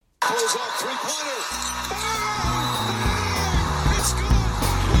goes off three-pointer. Bang! It's good.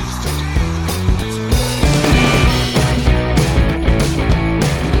 It's the game.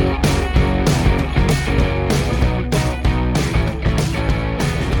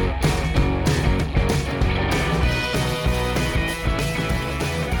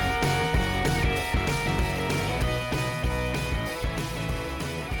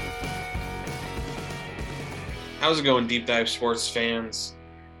 How's it going, Deep Dive Sports fans?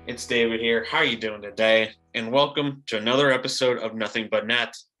 It's David here. How are you doing today? And welcome to another episode of Nothing But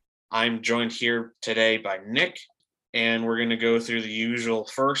Net. I'm joined here today by Nick, and we're going to go through the usual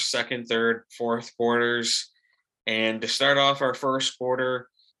first, second, third, fourth quarters. And to start off our first quarter,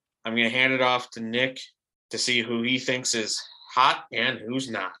 I'm going to hand it off to Nick to see who he thinks is hot and who's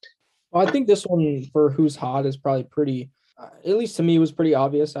not. Well, I think this one for who's hot is probably pretty, at least to me, was pretty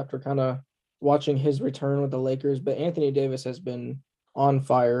obvious after kind of watching his return with the Lakers. But Anthony Davis has been on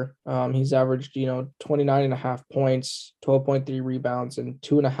fire. He's averaged, 29.5 points, 12.3 rebounds, and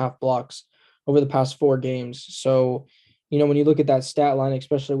 2.5 blocks over the past 4 games. So, when you look at that stat line,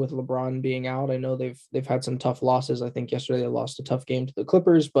 especially with LeBron being out, I know they've had some tough losses. I think yesterday they lost a tough game to the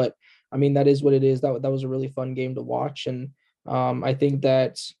Clippers, but I mean, that is what it is. That was a really fun game to watch. And I think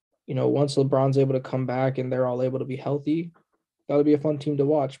that, once LeBron's able to come back and they're all able to be healthy, that'll be a fun team to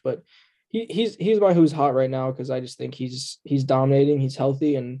watch. But he's my who's hot right now because I just think he's dominating, he's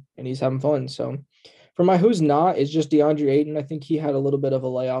healthy, and he's having fun. So for my who's not, it's just DeAndre Ayton. I think he had a little bit of a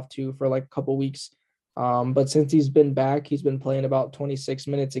layoff too for like a couple weeks. But since he's been back, he's been playing about 26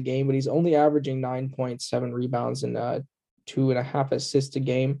 minutes a game, but he's only averaging 9.7 rebounds and 2.5 assists a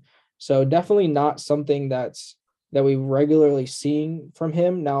game. So definitely not something that we regularly seeing from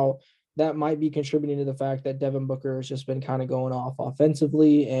him. Now, that might be contributing to the fact that Devin Booker has just been kind of going off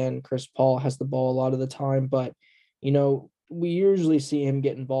offensively and Chris Paul has the ball a lot of the time. But, we usually see him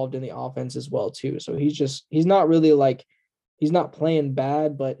get involved in the offense as well, too. So he's not playing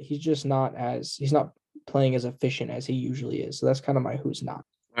bad, but he's not playing as efficient as he usually is. So that's kind of my who's not.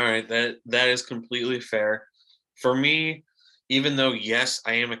 All right. That is completely fair. For me, even though, yes,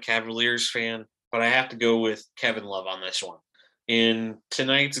 I am a Cavaliers fan, but I have to go with Kevin Love on this one. In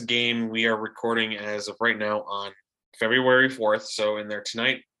tonight's game, we are recording as of right now on February 4th. So in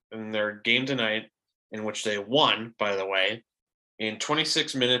their game tonight, in which they won, by the way, in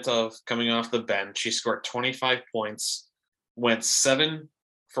 26 minutes of coming off the bench, he scored 25 points, went 7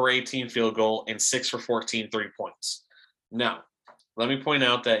 for 18 field goal, and 6 for 14 3-points. Now, let me point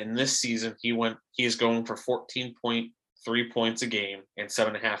out that in this season, he is going for 14.3 points a game and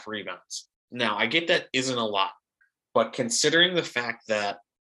 7.5 rebounds. Now, I get that isn't a lot. But considering the fact that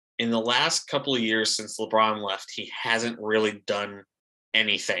in the last couple of years since LeBron left, he hasn't really done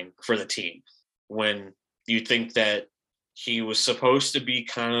anything for the team. When you think that he was supposed to be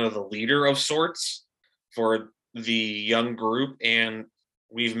kind of the leader of sorts for the young group, and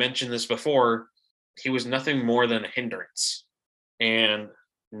we've mentioned this before, he was nothing more than a hindrance. And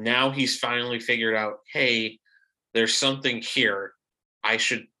now he's finally figured out, hey, there's something here. I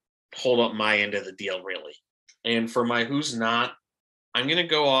should hold up my end of the deal, really. And for my who's not, I'm going to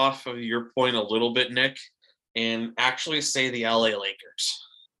go off of your point a little bit, Nick, and actually say the LA Lakers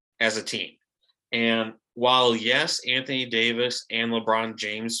as a team. And while, yes, Anthony Davis and LeBron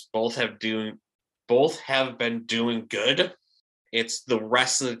James both have been doing good, it's the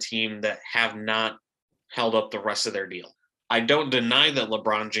rest of the team that have not held up the rest of their deal. I don't deny that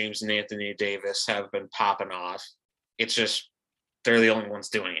LeBron James and Anthony Davis have been popping off. It's just they're the only ones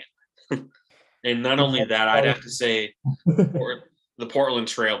doing it. And not only that, I'd have to say the Portland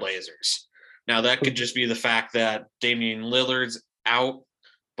Trailblazers. Now, that could just be the fact that Damian Lillard's out,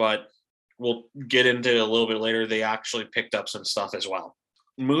 but we'll get into it a little bit later. They actually picked up some stuff as well.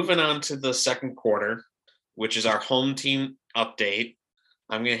 Moving on to the second quarter, which is our home team update,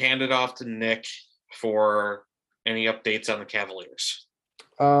 I'm going to hand it off to Nick for any updates on the Cavaliers.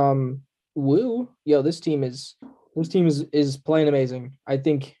 This team is playing amazing. I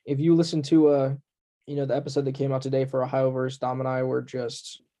think if you listen to the episode that came out today for Ohio versus Dom and I, we're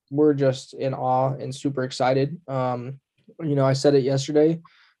just in awe and super excited. I said it yesterday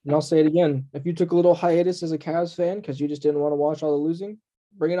and I'll say it again. If you took a little hiatus as a Cavs fan because you just didn't want to watch all the losing,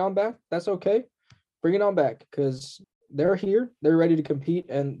 bring it on back. That's okay. Bring it on back because they're here. They're ready to compete.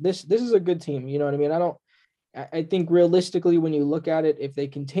 And this is a good team. You know what I mean? I think realistically, when you look at it, if they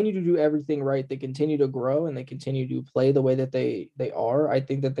continue to do everything right, they continue to grow and they continue to play the way that they are, I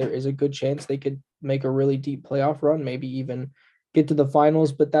think that there is a good chance they could make a really deep playoff run, maybe even get to the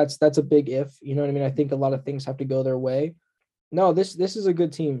finals. But that's a big if, you know what I mean? I think a lot of things have to go their way. No, this is a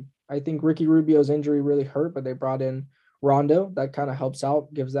good team. I think Ricky Rubio's injury really hurt, but they brought in Rondo. That kind of helps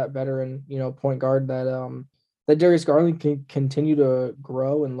out, gives that veteran, point guard that Darius Garland can continue to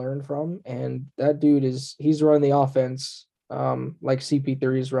grow and learn from. And that dude he's running the offense like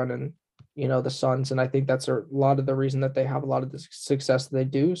CP3 is running, the Suns. And I think that's a lot of the reason that they have a lot of the success that they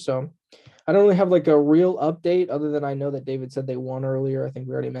do. So I don't really have like a real update other than I know that David said they won earlier. I think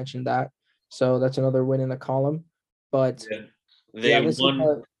we already mentioned that. So that's another win in the column. But Yeah. yeah, They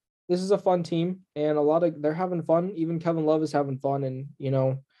won. this is a fun team and they're having fun. Even Kevin Love is having fun. And,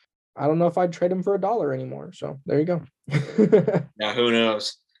 I don't know if I'd trade him for $1 anymore. So there you go. Yeah, who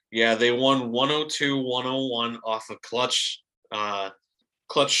knows? Yeah, they won 102-101 off a clutch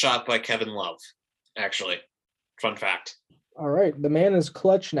shot by Kevin Love, actually. Fun fact. All right. The man is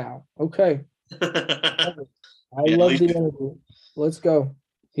clutch now. Okay. Yeah, I at love least- the energy. Let's go.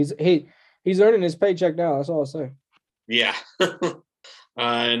 He's earning his paycheck now. That's all I'll say. yeah.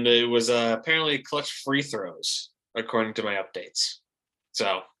 And it was apparently clutch free throws, according to my updates.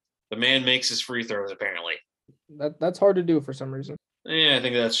 So the man makes his free throws, apparently. That's hard to do for some reason. Yeah, I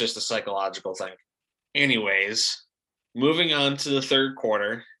think that's just a psychological thing. Anyways, moving on to the third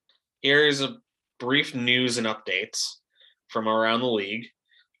quarter, here is a brief news and updates from around the league.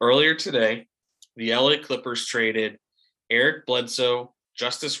 Earlier today, the LA Clippers traded Eric Bledsoe,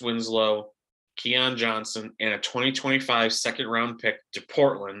 Justice Winslow, Keon Johnson, and a 2025 second-round pick to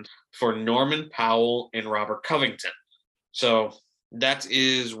Portland for Norman Powell and Robert Covington. So that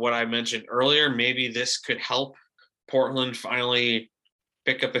is what I mentioned earlier. Maybe this could help Portland finally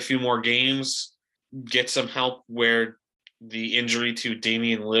pick up a few more games, get some help where the injury to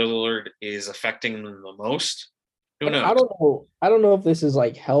Damian Lillard is affecting them the most. Who knows? I don't know. I don't know if this is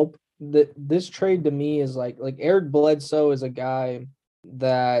like help. This trade to me is like Eric Bledsoe is a guy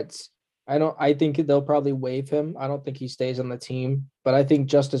that I think they'll probably waive him. I don't think he stays on the team, but I think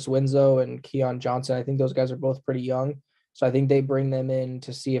Justice Winslow and Keon Johnson, I think those guys are both pretty young. So I think they bring them in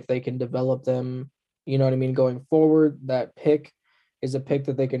to see if they can develop them, you know what I mean, going forward. That pick is a pick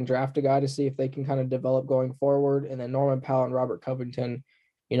that they can draft a guy to see if they can kind of develop going forward. And then Norman Powell and Robert Covington,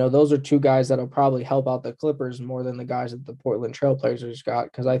 those are two guys that'll probably help out the Clippers more than the guys that the Portland Trailblazers got.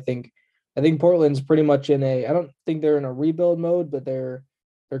 Because I think Portland's pretty much I don't think they're in a rebuild mode, but they're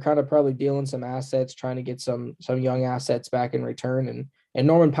kind of probably dealing some assets, trying to get some young assets back in return. And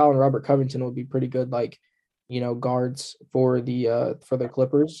Norman Powell and Robert Covington would be pretty good, like, guards for the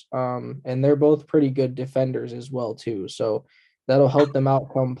Clippers. And they're both pretty good defenders as well too. So that'll help them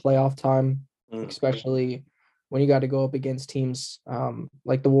out come playoff time, especially when you got to go up against teams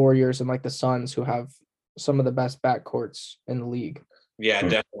like the Warriors and like the Suns, who have some of the best backcourts in the league. Yeah,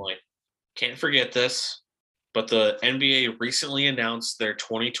 definitely. Can't forget this, but the NBA recently announced their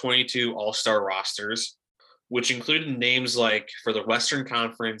 2022 All-Star rosters, which included names like for the Western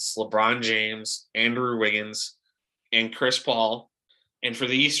Conference, LeBron James, Andrew Wiggins, and Chris Paul. And for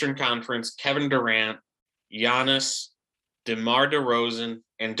the Eastern Conference, Kevin Durant, Giannis, DeMar DeRozan,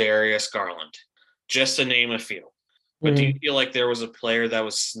 and Darius Garland, just to name a few. But do you feel like there was a player that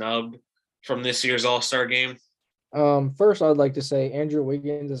was snubbed from this year's All-Star game? First, I'd like to say Andrew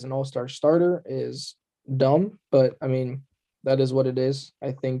Wiggins as an All-Star starter is dumb, but I mean, that is what it is.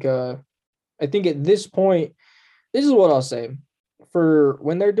 I think at this point, this is what I'll say. For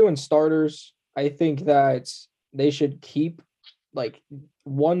when they're doing starters, I think that they should keep like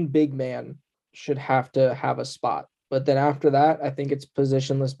one big man should have to have a spot. But then after that, I think it's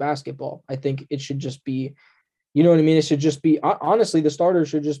positionless basketball. I think it should just be, you know what I mean? It should just be, honestly, the starters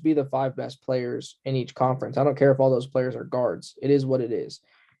should just be the 5 best players in each conference. I don't care if all those players are guards. It is what it is.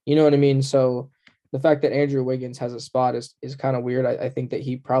 You know what I mean? So the fact that Andrew Wiggins has a spot is kind of weird. I think that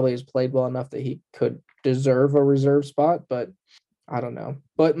he probably has played well enough that he could deserve a reserve spot, but I don't know.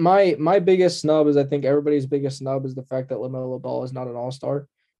 But my biggest snub is, I think everybody's biggest snub is the fact that LaMelo Ball is not an all-star.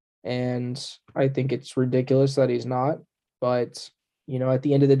 And I think it's ridiculous that he's not. But, at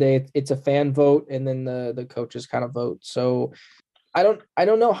the end of the day, it's a fan vote, and then the coaches kind of vote. So I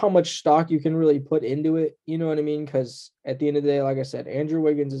don't know how much stock you can really put into it. You know what I mean? Because at the end of the day, like I said, Andrew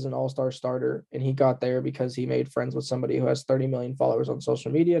Wiggins is an all-star starter, and he got there because he made friends with somebody who has 30 million followers on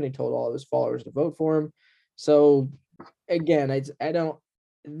social media, and he told all of his followers to vote for him. So again,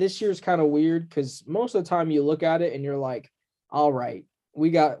 this year's kind of weird because most of the time you look at it and you're like, all right, we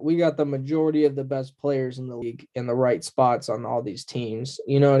got the majority of the best players in the league in the right spots on all these teams.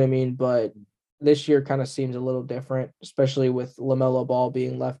 You know what I mean? But this year kind of seems a little different, especially with LaMelo Ball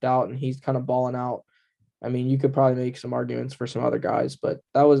being left out and he's kind of balling out. I mean, you could probably make some arguments for some other guys, but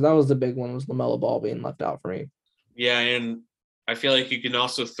that was the big one, was LaMelo Ball being left out for me. Yeah, and I feel like you can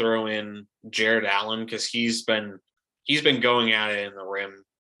also throw in Jared Allen because he's been going at it in the rim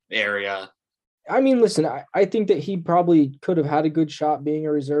area. I mean, listen, I think that he probably could have had a good shot being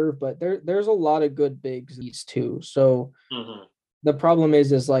a reserve, but there's a lot of good bigs these too. So Mhm. the problem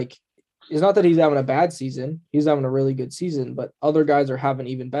is like it's not that he's having a bad season. He's having a really good season, but other guys are having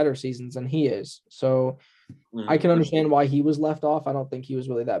even better seasons than he is. So I Mhm. can understand why he was left off. I don't think he was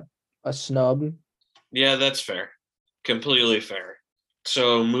really that a snub. Yeah, that's fair. Completely fair.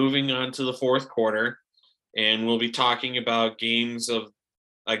 So moving on to the fourth quarter, and we'll be talking about games of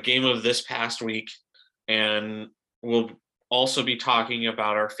a game of this past week, and we'll also be talking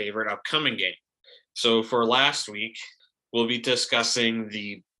about our favorite upcoming game. So for last week, we'll be discussing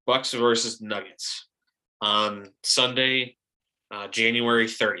the Bucks versus Nuggets on Sunday, January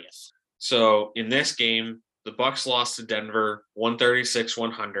 30th. So in this game, the Bucks lost to Denver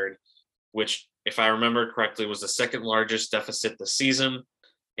 136-100, which, if I remember correctly, was the second largest deficit this season.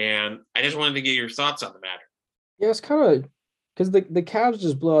 And I just wanted to get your thoughts on the matter. Yeah, it's kind of because the Cavs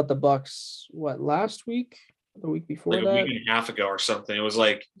just blew out the Bucks last week, the week Like before a week that. and a half ago or something. It was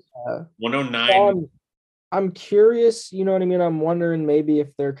like Uh, so 109. I'm curious, you know what I mean? I'm wondering maybe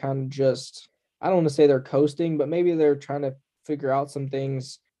if they're kind of just, I don't want to say they're coasting, but maybe they're trying to figure out some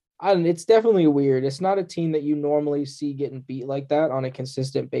things. I don't, it's definitely weird. It's not a team that you normally see getting beat like that on a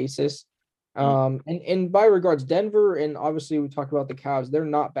consistent basis. Mm, And by regards, Denver, and obviously we talk about the Cavs, they're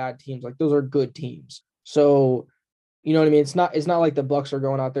not bad teams. Like those are good teams. So, you know what I mean? It's not like the Bucks are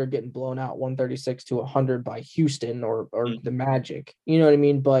going out there getting blown out 136-100 by Houston or mm. the Magic. You know what I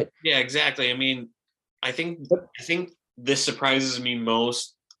mean? But Yeah, exactly. I mean, I think I think this surprises me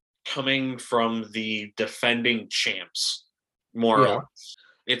most coming from the defending champs, more or yeah. less.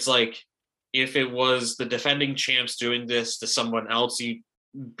 It's like if it was the defending champs doing this to someone else, you'd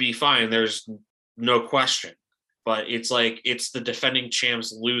be fine. There's no question. But it's like it's the defending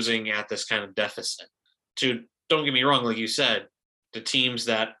champs losing at this kind of deficit. To don't get me wrong, like you said, the teams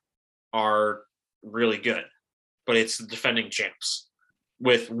that are really good, but it's the defending champs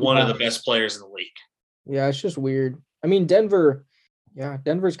with one of Yeah. the best players in the league. Yeah, it's just weird. I mean, Denver, yeah,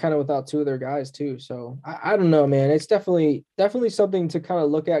 Denver's kind of without two of their guys too. So I don't know, man. It's definitely something to kind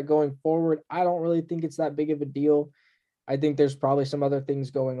of look at going forward. I don't really think it's that big of a deal. I think there's probably some other things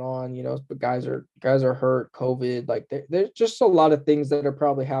going on, but guys are hurt, COVID, like there's just a lot of things that are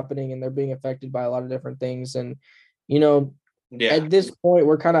probably happening and they're being affected by a lot of different things. And, you know, Yeah. at this point,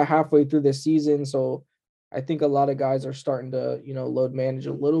 we're kind of halfway through the season, so I think a lot of guys are starting to, load manage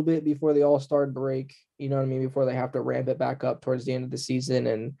a little bit before the All-Star break. You know what I mean? Before they have to ramp it back up towards the end of the season,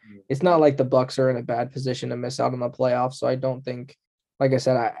 and it's not like the Bucks are in a bad position to miss out on the playoffs. So I don't think, like I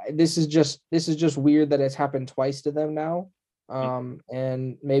said, this is just weird that it's happened twice to them now.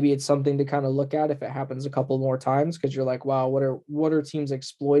 And maybe it's something to kind of look at if it happens a couple more times because you're like, wow, what are teams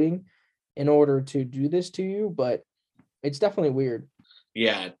exploiting in order to do this to you? But it's definitely weird.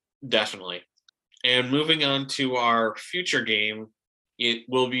 Yeah, definitely. And moving on to our future game, it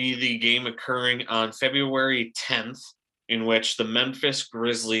will be the game occurring on February 10th, in which the Memphis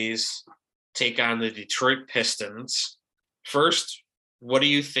Grizzlies take on the Detroit Pistons. First, what do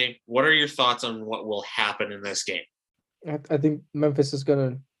you think? What are your thoughts on what will happen in this game? I think Memphis is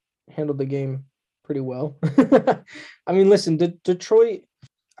going to handle the game pretty well. I mean, listen, Detroit.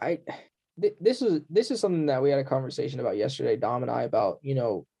 I this is something that we had a conversation about yesterday, Dom and I, about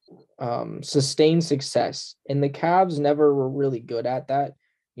sustained success, and the Cavs never were really good at that.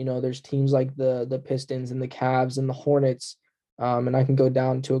 There's teams like the Pistons and the Cavs and the Hornets, and I can go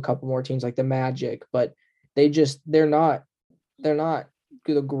down to a couple more teams like the Magic, but they're not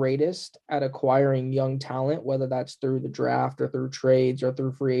the greatest at acquiring young talent, whether that's through the draft or through trades or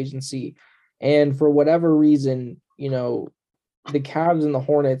through free agency. And for whatever reason, the Cavs and the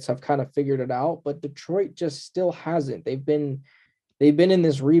Hornets have kind of figured it out, but Detroit just still hasn't. They've been in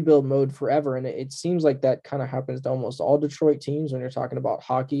this rebuild mode forever, and it seems like that kind of happens to almost all Detroit teams when you're talking about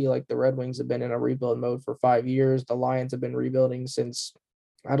hockey. Like the Red Wings have been in a rebuild mode for 5 years. The Lions have been rebuilding since,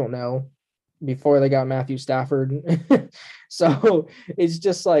 I don't know, before they got Matthew Stafford. So it's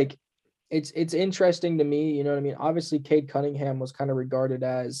just like it's interesting to me. You know what I mean? Obviously, Cade Cunningham was kind of regarded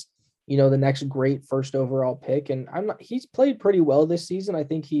as the next great first overall pick, and he's played pretty well this season. I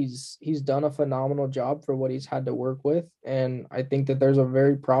think he's done a phenomenal job for what he's had to work with, and I think that there's a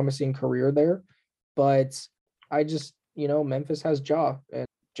very promising career there. But I just, Memphis has Ja, and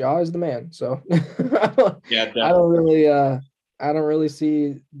Ja is the man. So Yeah, I don't really I don't really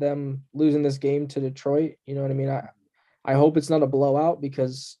see them losing this game to Detroit. You know what I mean? I hope it's not a blowout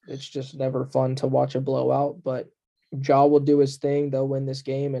because it's just never fun to watch a blowout, but Ja will do his thing. They'll win this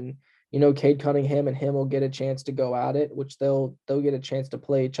game, and Cade Cunningham and him will get a chance to go at it, which they'll get a chance to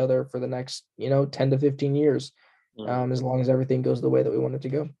play each other for the next 10 to 15 years, Mhm. as long as everything goes the way that we want it to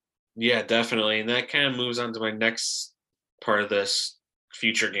go. Yeah, definitely. And that kind of moves on to my next part of this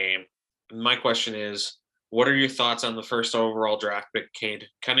future game. My question is, what are your thoughts on the first overall draft pick, Cade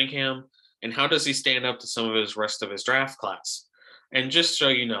Cunningham, and how does he stand up to some of his rest of his draft class? And just so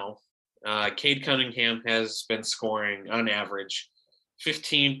you know, Cade Cunningham has been scoring on average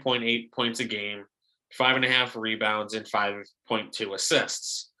 15.8 points a game, 5.5 rebounds, and 5.2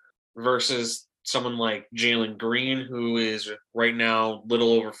 assists versus someone like Jalen Green, who is right now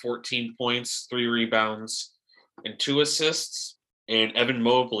little over 14 points, 3 rebounds, and 2 assists, and Evan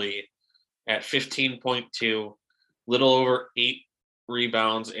Mobley at 15.2, little over 8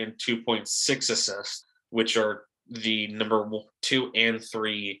 rebounds and 2.6 assists, which are the number 2 and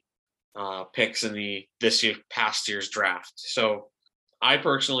 3 picks in the past year's draft. So I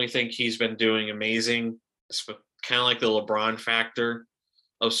personally think he's been doing amazing. It's kind of like the LeBron factor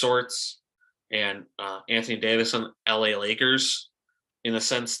of sorts, and Anthony Davis on LA Lakers, in the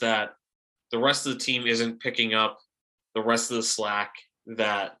sense that the rest of the team isn't picking up the rest of the slack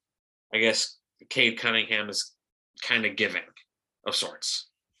that I guess Cade Cunningham is kind of giving of sorts.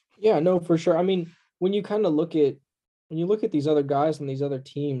 Yeah, no, for sure. I mean, when you look at these other guys and these other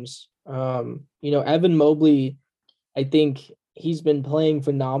teams, Evan Mobley, I think he's been playing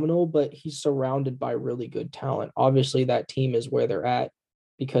phenomenal, but he's surrounded by really good talent. Obviously, that team is where they're at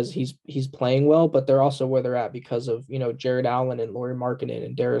because he's playing well, but they're also where they're at because of, Jared Allen and Lauri Markkanen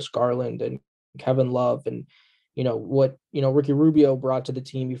and Darius Garland and Kevin Love and, what Ricky Rubio brought to the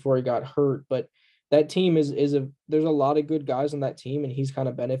team before he got hurt. But that team there's a lot of good guys on that team, and he's kind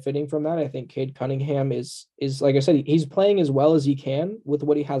of benefiting from that. I think Cade Cunningham is like I said, he's playing as well as he can with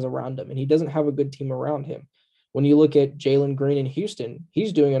what he has around him, and he doesn't have a good team around him. When you look at Jalen Green in Houston,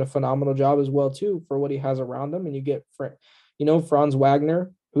 he's doing a phenomenal job as well too for what he has around him. And you get Franz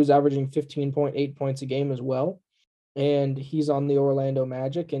Wagner, who's averaging 15.8 points a game as well. And he's on the Orlando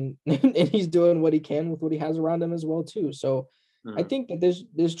Magic, and he's doing what he can with what he has around him as well too. So I think that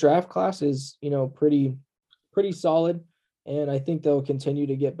this draft class is, pretty solid, and I think they'll continue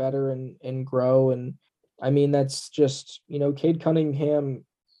to get better and grow. And I mean, that's just, Cade Cunningham,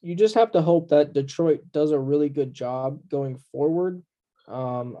 you just have to hope that Detroit does a really good job going forward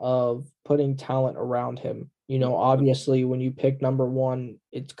of putting talent around him. Obviously, when you pick number 1,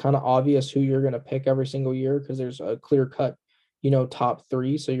 it's kind of obvious who you're going to pick every single year because there's a clear cut, top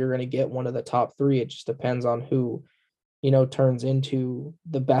 3. So you're going to get one of the top 3. It just depends on who, turns into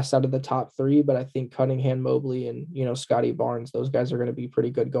the best out of the top 3. But I think Cunningham, Mobley, and, Scotty Barnes, those guys are going to be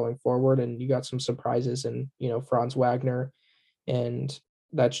pretty good going forward. And you got some surprises in, Franz Wagner, and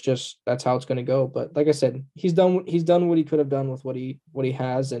that's how it's going to go. But like I said, he's done what he could have done with what he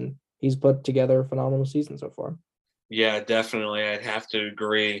has, and he's put together a phenomenal season so far. Yeah, definitely. I'd have to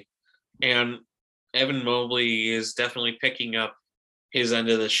agree. And Evan Mobley is definitely picking up his end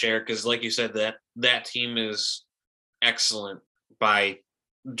of the share because, like you said, that team is excellent by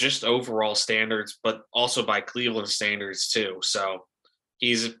just overall standards, but also by Cleveland standards too. So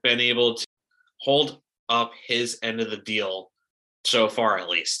he's been able to hold up his end of the deal so far, at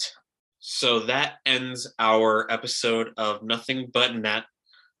least. So that ends our episode of Nothing But Net.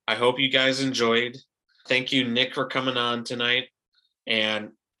 I hope you guys enjoyed. Thank you, Nick, for coming on tonight.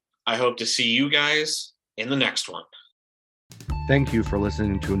 And I hope to see you guys in the next one. Thank you for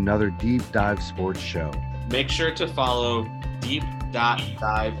listening to another Deep Dive Sports show. Make sure to follow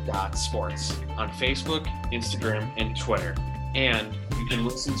deep.dive.sports on Facebook, Instagram, and Twitter. And you can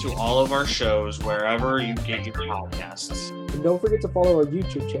listen to all of our shows wherever you get your podcasts. And don't forget to follow our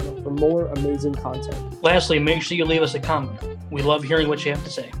YouTube channel for more amazing content. Lastly, make sure you leave us a comment. We love hearing what you have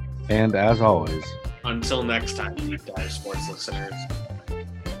to say. And as always, until next time, Deep Dive Sports listeners.